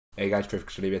Hey guys, Triffic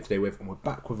here today and we're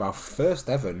back with our first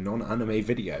ever non-anime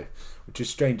video, which is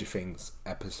Stranger Things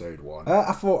episode 1.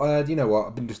 I thought, you know what,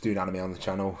 I've been just doing anime on the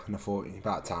channel, and I thought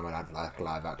about time I'd had like a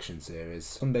live action series.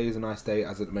 Sunday is a nice day,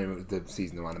 as at the moment with the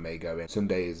season of anime going.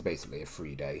 Sunday is basically a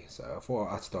free day, so I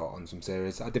thought I'd start on some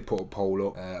series. I did put a poll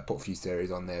up, I put a few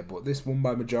series on there, but this one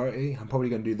by majority, I'm probably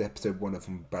going to do the episode 1 of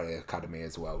Umbrella Academy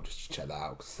as well, just to check that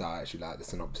out, because I actually like the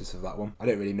synopsis of that one. I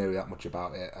don't really know that much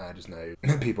about it, I just know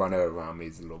people I know around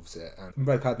me loves it. And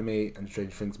Umbrella Academy and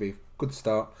Stranger Things will be a good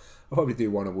start. I'll probably do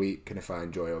one a week, and if I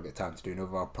enjoy it or get time to do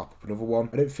another, I'll prop up another one.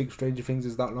 I don't think Stranger Things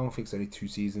is that long. I think it's only 2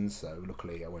 seasons, so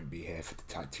luckily I won't be here for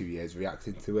the 2 years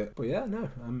reacting to it. But yeah, no,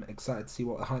 I'm excited to see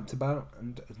what the hype's about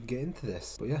and get into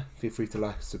this. But yeah, feel free to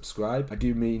like and subscribe. I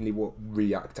do mainly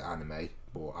react to anime,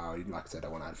 but like I said, I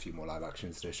want to add a few more live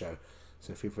actions to the show.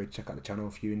 So feel free to check out the channel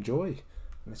if you enjoy.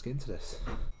 And let's get into this.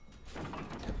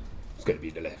 It's going to be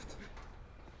the lift.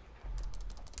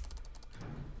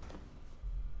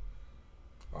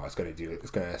 Oh, it's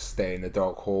gonna stay in the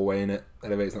dark hallway, innit?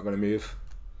 Elevator's not gonna move.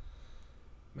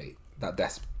 Mate, that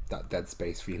dead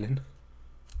space feeling.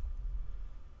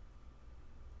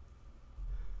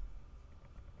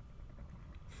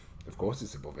 Of course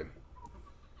it's above him.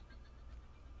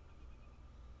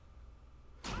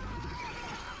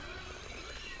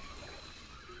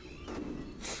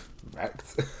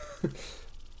 Wrecked.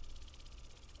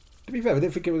 To be fair, I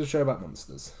didn't think it was a show about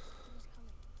monsters.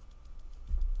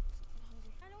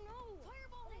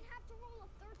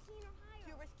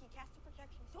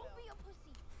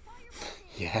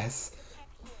 Yes.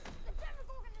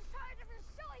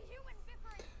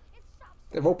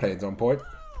 Their role playing's on point.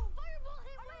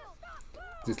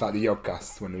 Just like the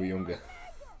Yogcast when we were younger.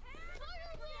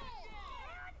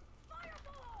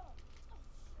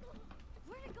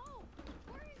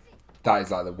 That is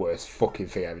like the worst fucking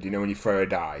thing ever. Do you know when you throw a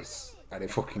dice and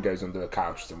it fucking goes under a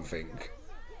couch or something?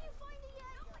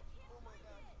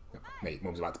 Mate,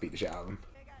 Mum's about to beat the shit out of him.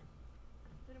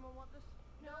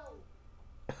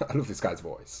 I love this guy's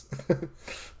voice. Does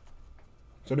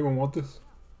anyone want this?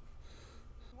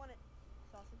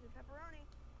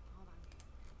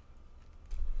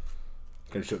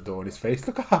 Gonna shut the door in his face.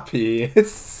 Look how happy he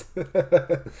is.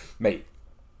 Mate.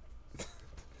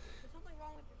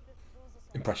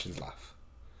 Impressions laugh.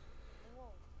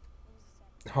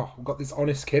 Oh, we've got this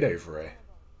honest kid over here.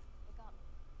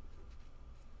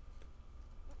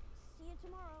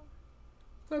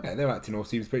 Okay, their acting all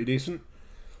seems pretty decent.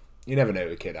 You never know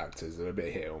with kid actors, they're a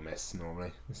bit hit or miss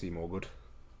normally. They seem all good.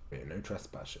 Yeah, no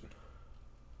trespassing.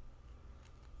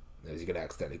 Is he gonna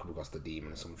accidentally come across the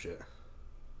demon or some shit?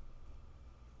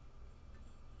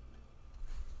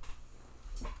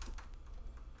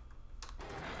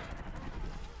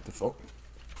 The fuck?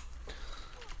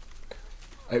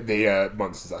 I hope the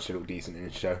monsters actually look decent in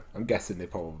the show. I'm guessing they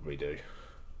probably do.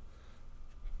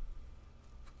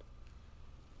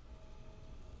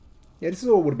 Yeah, this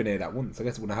all would have been aired at once. I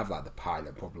guess it wouldn't have like the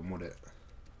pilot problem, would it?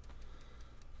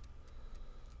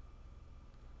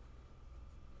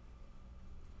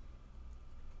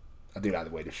 I do like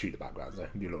the way they shoot the backgrounds though.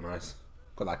 They do look nice.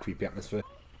 Got that creepy atmosphere.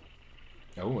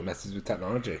 Oh, it messes with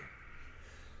technology.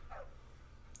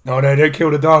 No, no, don't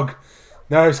kill the dog.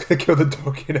 No, it's going to kill the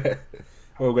dog, innit?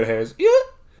 All we're going to hear is, yeah.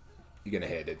 You're going to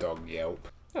hear the dog yelp.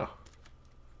 Oh.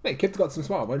 Mate, kid's got some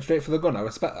smart. Went straight for the gun. I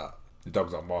respect that. The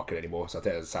dog's not barking anymore, so I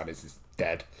think the sound is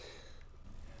dead.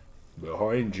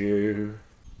 Behind you.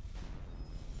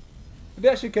 Did they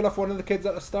actually kill off one of the kids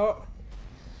at the start?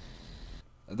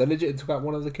 They legit took out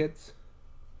one of the kids?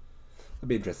 That'd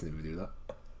be interesting if we do that.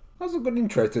 That was a good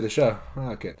intro to the show. I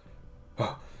like it.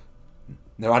 Oh,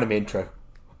 no anime intro.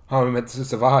 How are we meant to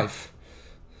survive?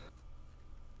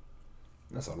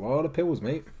 That's a lot of pills,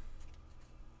 mate.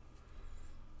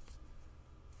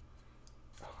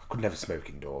 Oh, I could never smoke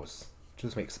indoors. It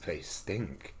just makes the place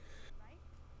stink.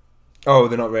 Oh,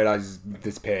 they're not realised he's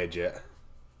disappeared yet.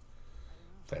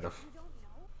 Fair enough.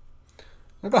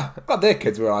 I've got their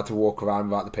kids were allowed to walk around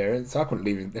without the parents, so I couldn't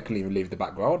even leave the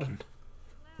back garden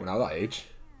when I was that age.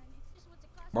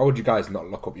 Why would you guys not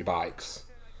lock up your bikes?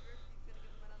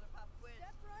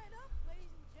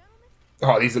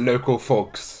 Oh, these are local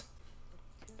thugs.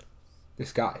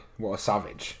 This guy, what a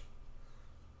savage.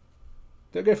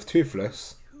 Don't go for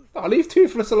Toothless. Oh, leave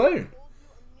Toothless alone.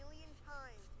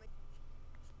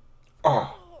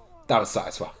 Oh, that was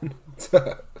satisfying.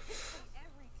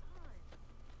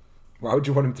 Why would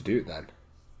you want him to do it then?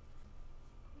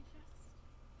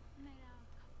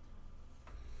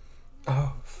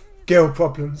 Oh, girl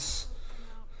problems.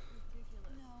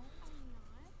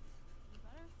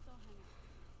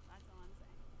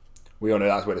 We all know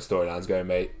that's where the storyline's going,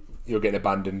 mate. You're getting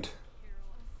abandoned.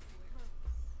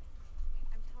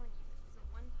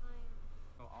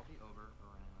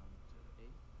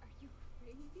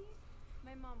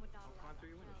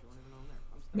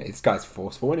 Mate, this guy's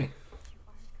forceful, isn't he?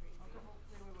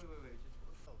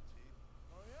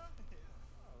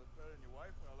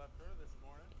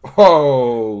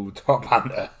 Whoa, top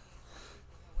hander.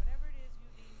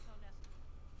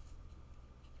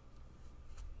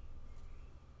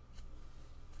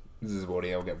 This is what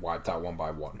he'll get wiped out one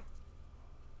by one.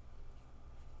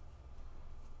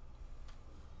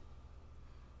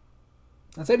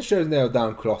 I'd say the show's nailed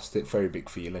down caustic, very big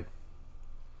feeling.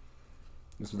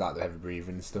 Just without the heavy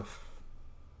breathing and stuff.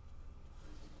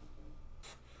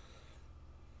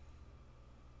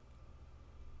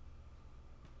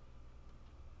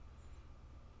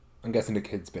 I'm guessing the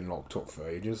kid's been locked up for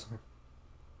ages.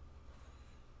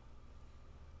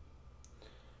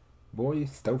 Boy,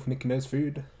 stealth nicking those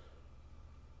food.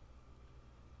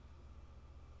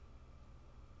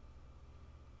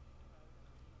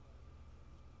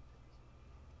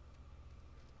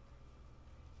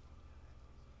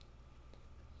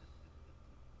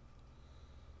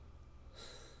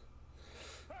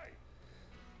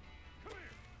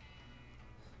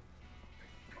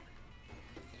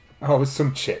 Oh,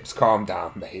 some chips. Calm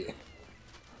down, mate. Think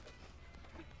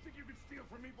you can steal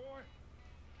from me, boy?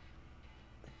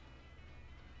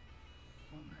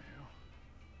 What the hell?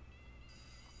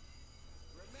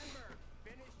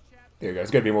 There we go.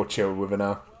 It's going to be more chilled with her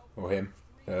now. Or him.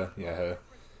 Her. Yeah, her.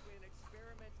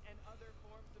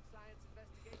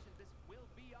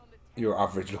 Your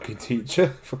average looking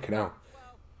teacher. Fucking hell.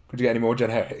 Could you get any more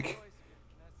generic?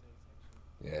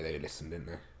 Yeah, they listened, didn't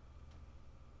they?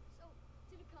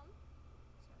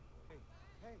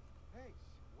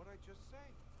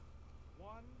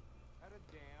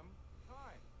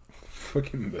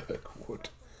 Fucking Mirkwood.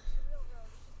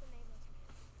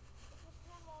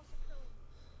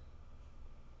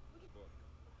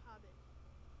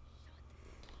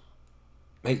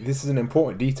 Mate, this is an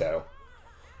important detail.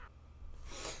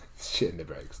 Shit in the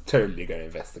brakes. Totally going to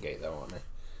investigate though, aren't they?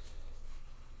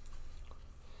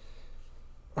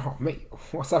 Oh, mate,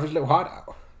 what savage little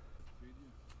hideout?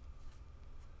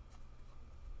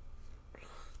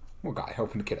 What guy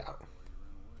helping the kid out?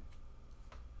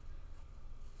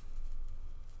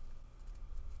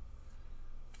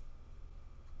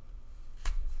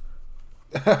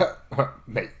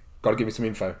 Mate, gotta give me some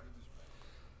info.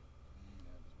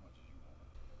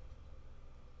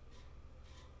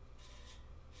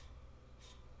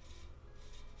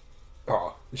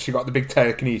 Oh, she got the big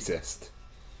telekinesis.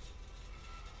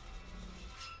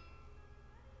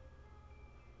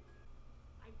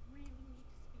 I really need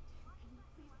to speak to you. Can you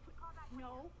please put...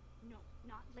 No,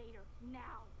 not later.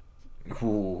 Now.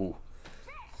 Ooh.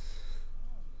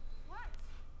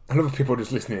 I love people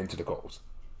just listening into the calls.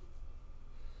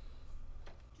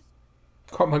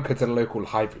 Can't man go to the local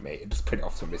library, mate, and just print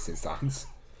off some missing signs.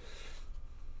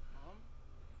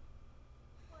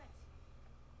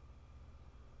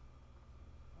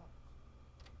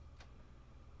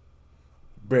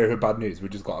 Very bad news, we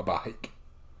just got a bike.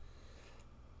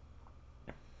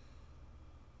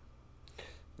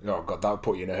 Oh god, that would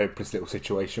put you in a hopeless little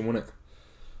situation, wouldn't it?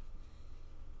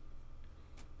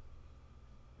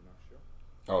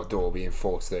 Oh, door being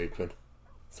forced open.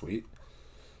 Sweet.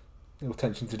 Little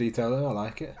attention to detail there, I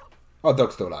like it. Oh,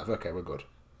 dog's still alive. Okay, we're good.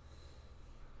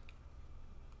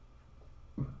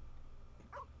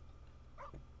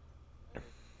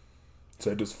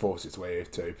 So it does force its way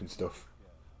to open stuff.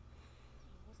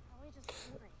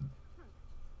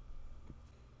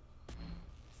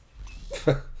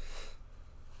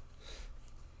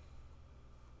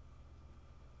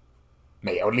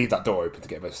 Mate, I would leave that door open to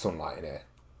get a bit of sunlight in here.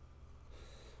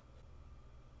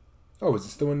 Oh, is it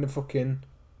still in the fucking...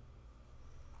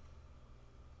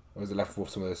 Or is it left with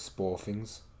some of those spore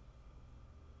things?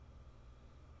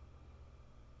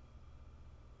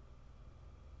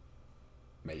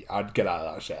 Mate, I'd get out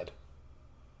of that shed.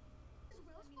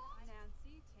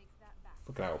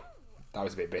 Fucking hell. That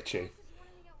was a bit bitchy.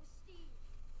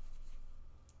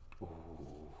 Ooh.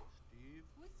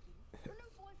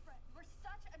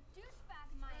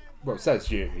 Well, it says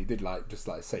you. He did like, just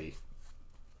like say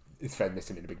his friend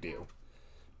missing in a big deal.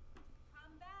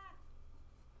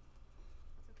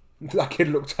 That kid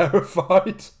looked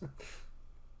terrified.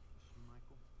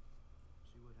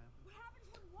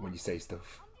 When you say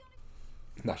stuff.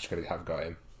 That's gonna have got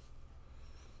him.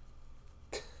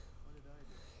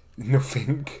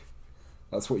 Nothing.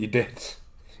 That's what you did.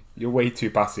 You're way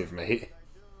too passive, mate.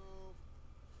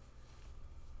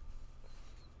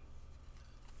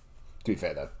 To be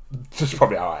fair though, that's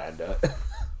probably how I end it. She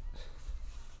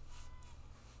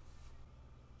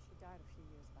died a few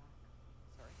years back.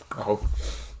 Sorry. Oh.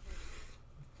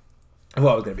 I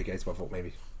thought it was going to be a case, but I thought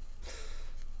maybe.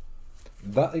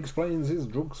 That explains his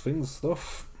drugs, things,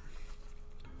 stuff.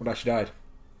 What actually died?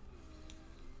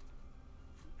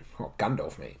 Oh,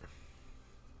 Gandalf, mate.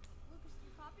 Lucas,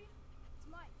 copy?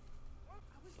 It's Mike. I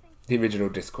was thinking The original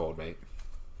Discord, mate.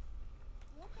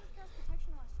 Will could have cast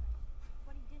protection last night,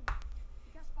 but he didn't.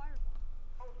 He cast fireball.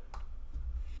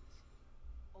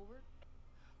 Over?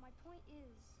 My point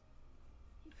is,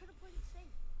 he could have played it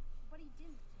safe, but he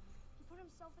didn't. He put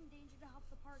himself in danger to help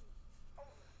the party.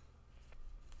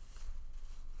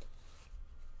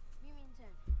 You mean 10.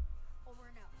 Over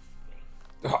and out.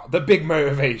 Oh, the big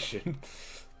motivation.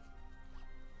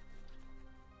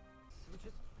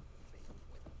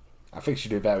 I think she'd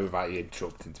do better without you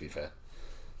interrupting, to be fair.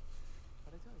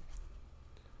 What'd I tell you?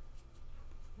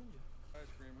 Ninja.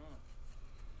 Ice cream, huh?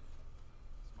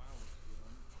 Smile looks good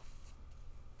on you.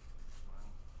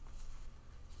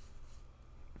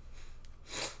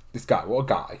 Smile. This guy, what a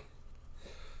guy.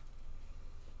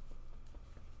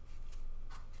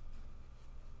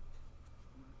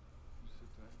 You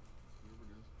sit tight. Whoever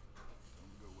it is, tell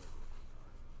him to go away real quick,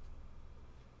 alright?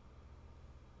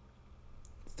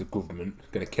 It's the government.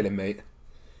 Gonna kill him, mate.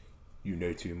 You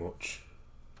know too much.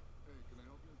 Hey, can I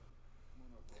help you? Come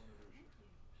on up, I'll introduce you.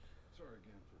 Sorry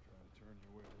again for trying to turn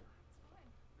you away there.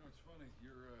 You know, it's funny,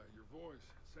 your voice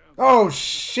sounds... Oh,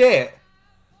 shit!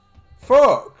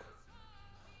 Fuck!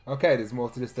 Okay, there's more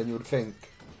to this than you would think.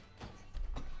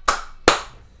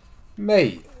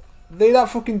 Mate, they that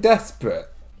fucking desperate.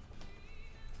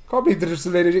 Can't believe they just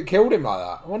legit killed him like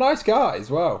that. What a nice guy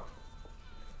as well.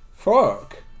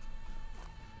 Fuck.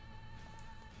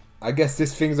 I guess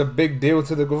this thing's a big deal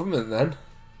to the government then.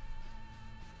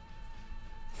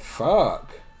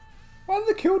 Fuck. Why did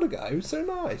they kill the guy? He was so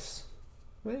nice.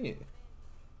 Mate.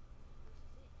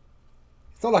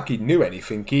 It's not like he knew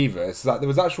anything either. It's like there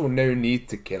was actual no need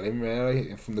to kill him,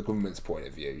 really, from the government's point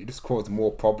of view. You just caused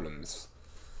more problems.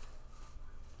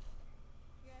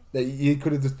 You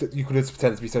could have just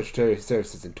pretended to be social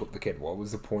services and took the kid. What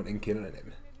was the point in killing him? Maybe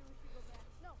we should go back.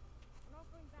 No, we're not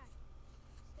going back.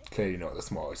 Stay. Clearly not the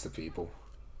smartest of people.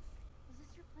 Was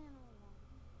this your plan all along?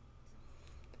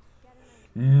 Get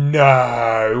an idea.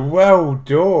 No, well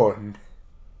done.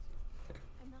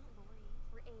 I'm not Lori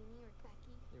or Amy or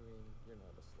Becky. You mean you're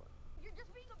not a slut? You're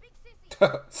just being a big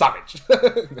sissy. Savage.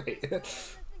 Mate.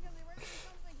 Just because they went through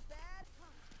something bad.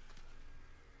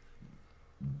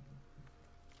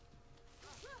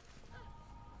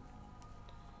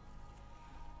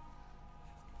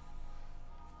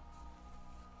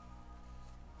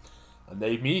 And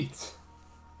they meet.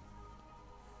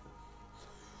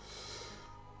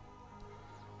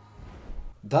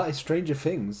 That is Stranger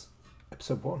Things,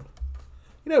 episode 1.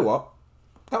 You know what?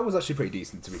 That was actually pretty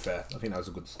decent, to be fair. I think that was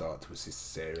a good start to a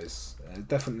sister series.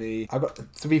 Definitely,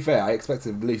 to be fair, I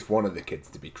expected at least one of the kids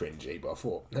to be cringy, but I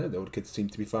thought, no, the older kids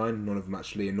seemed to be fine. None of them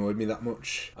actually annoyed me that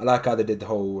much. I like how they did the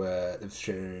whole, they've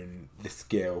shown this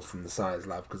girl from the science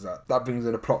lab, because that brings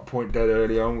in a plot point dead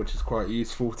early on, which is quite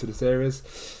useful to the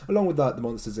series. Along with that, the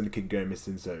monsters and the kid going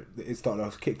missing, so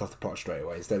it kicked off the plot straight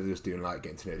away. Instead of just doing like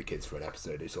getting to know the kids for an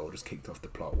episode, it's all just kicked off the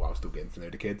plot while still getting to know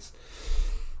the kids.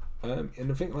 And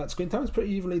I think like screen time is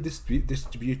pretty evenly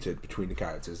distributed between the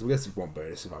characters. I guess it's one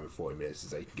bonus of having 40 minutes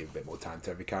is that you can give a bit more time to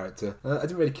every character. I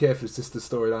didn't really care for the sister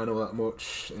storyline all that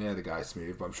much. Yeah, the guy's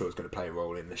smooth, but I'm sure it's going to play a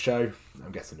role in the show.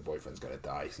 I'm guessing the boyfriend's going to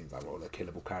die. Seems like all the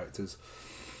killable characters.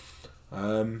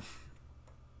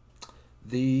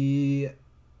 The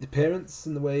parents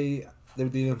and the way they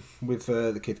were dealing with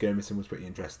the kid going missing was pretty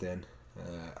interesting.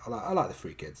 I like the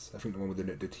three kids. I think the one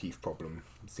with the teeth problem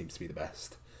seems to be the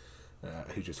best.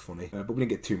 Who's just funny. But we didn't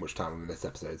get too much time in this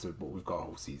episode, but we've got a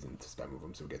whole season to spend with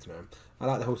them, so we get to know them. I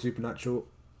like the whole supernatural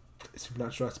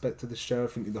aspect of the show. I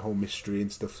think the whole mystery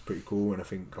and stuff is pretty cool, and I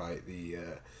think like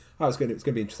it's going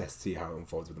to be interesting to see how it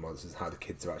unfolds with the monsters, how the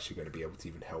kids are actually going to be able to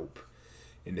even help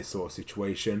in this sort of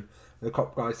situation. The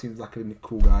cop guy seems like a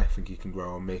cool guy. I think he can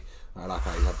grow on me. I like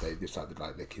how they decided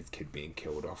like the kid being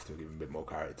killed off to give him a bit more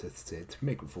character to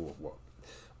make him feel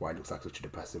why it looks like such a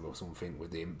depressive or something with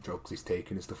the drugs he's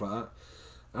taking and stuff like that.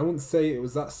 I wouldn't say it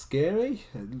was that scary,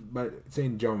 but it's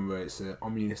in genre, it's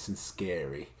ominous and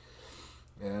scary.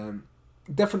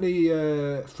 Definitely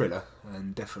thriller,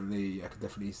 and I could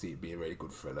definitely see it being a really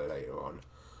good thriller later on.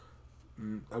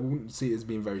 I wouldn't see it as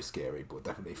being very scary, but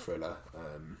definitely thriller.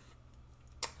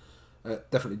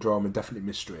 Definitely drama, definitely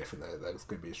mystery. I think that's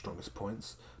going to be the strongest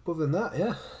points. But other than that,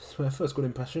 yeah, it's my first good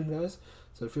impression, guys.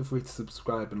 So feel free to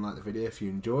subscribe and like the video if you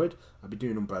enjoyed. I'll be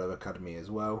doing Umbrella Academy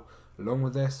as well, along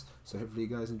with this. So hopefully you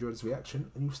guys enjoyed this reaction,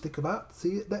 and you'll stick about to see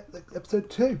it episode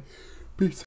 2. Peace.